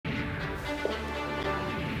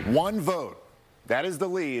One vote. That is the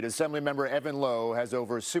lead. Assemblymember Evan Low has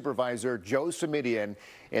over Supervisor Joe Simitian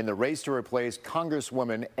in the race to replace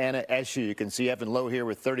Congresswoman Anna Eshoo. You can see Evan Low here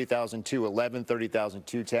with 30,211,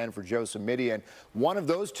 30,210 for Joe Simitian. One of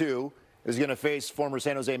those two is going to face former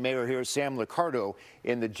San Jose Mayor here, Sam Liccardo,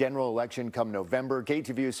 in the general election come November.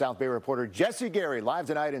 KTVU South Bay reporter Jesse Gary live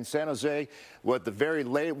tonight in San Jose with the very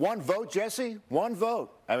late one vote, Jesse. One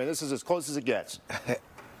vote. I mean, this is as close as it gets.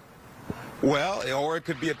 Well, or it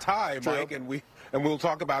could be a tie, Mike, and we'll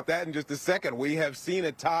talk about that in just a second. We have seen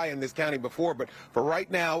a tie in this county before, but for right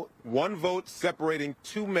now, one vote separating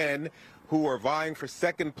two men who are vying for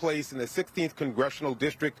second place in the 16th congressional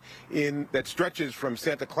district that stretches from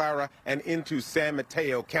Santa Clara and into San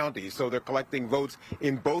Mateo County. So they're collecting votes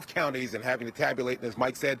in both counties and having to tabulate. And as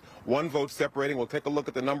Mike said, one vote separating. We'll take a look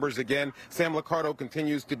at the numbers again. Sam Liccardo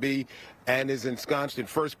continues to be and is ensconced in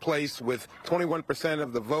first place with 21%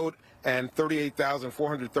 of the vote and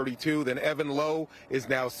 38,432. Then Evan Low is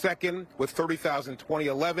now second with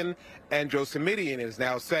 30,211, and Joe Simitian is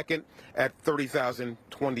now second at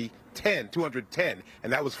 30,210,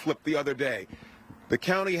 and that was flipped the other day. The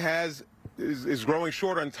county is growing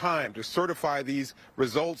short on time to certify these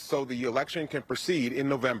results so the election can proceed in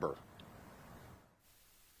November.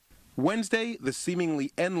 Wednesday, the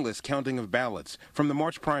seemingly endless counting of ballots from the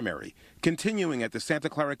March primary, continuing at the Santa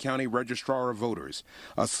Clara County Registrar of Voters.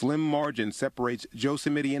 A slim margin separates Joe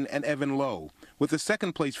Simitian and Evan Low, with the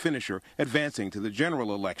second-place finisher advancing to the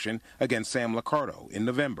general election against Sam Liccardo in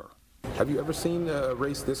November. Have you ever seen a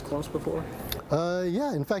race this close before?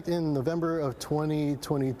 Yeah, in fact, in November of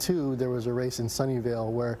 2022, there was a race in Sunnyvale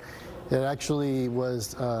where it actually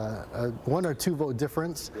was a 1 or 2 vote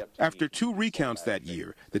difference. After 2 recounts that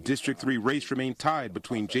year, the District 3 race remained tied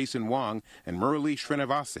between Jason Wong and Murali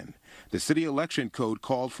Srinivasan. The city election code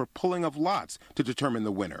called for pulling of lots to determine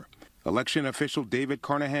the winner. Election official David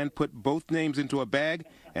Carnahan put both names into a bag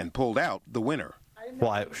and pulled out the winner.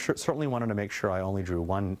 Well, I certainly wanted to make sure I only drew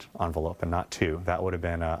 1 envelope and not 2. That would have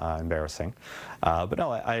been embarrassing. But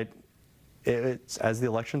no, it's, as the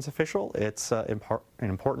elections official, it's an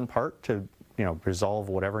important part to, resolve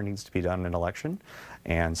whatever needs to be done in an election.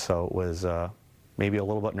 And so it was maybe a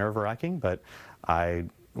little bit nerve-wracking, but I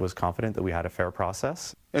was confident that we had a fair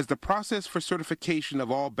process. As the process for certification of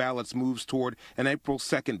all ballots moves toward an April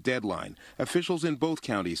 2nd deadline, officials in both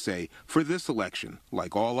counties say for this election,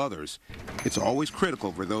 like all others, it's always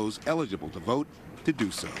critical for those eligible to vote to do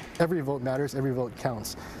so. Every vote matters, every vote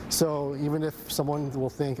counts. So even if someone will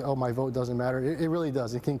think, oh, my vote doesn't matter, it really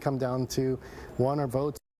does. It can come down to one or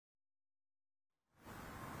votes.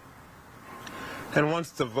 And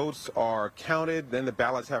once the votes are counted, then the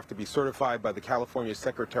ballots have to be certified by the California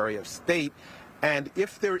Secretary of State. And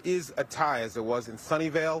if there is a tie, as there was in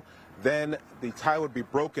Sunnyvale, then the tie would be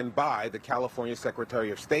broken by the California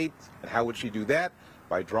Secretary of State. And how would she do that?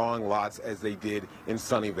 By drawing lots as they did in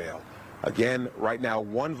Sunnyvale. Again, right now,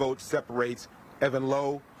 one vote separates Evan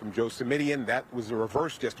Low from Joe Simitian. That was the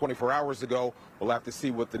reverse just 24 hours ago. We'll have to see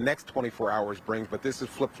what the next 24 hours brings, but this is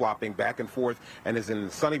flip-flopping back and forth, and as in the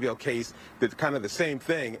Sunnyvale case, it's kind of the same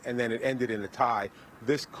thing, and then it ended in a tie.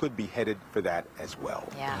 This could be headed for that as well.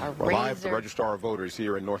 Yeah, we're live at the Registrar of Voters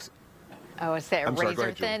here in North. Oh, it's a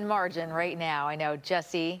razor-thin margin right now. I know,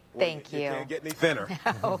 Jesse. Thank you. Can't get any thinner.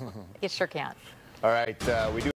 No, it sure can't. All right, we do.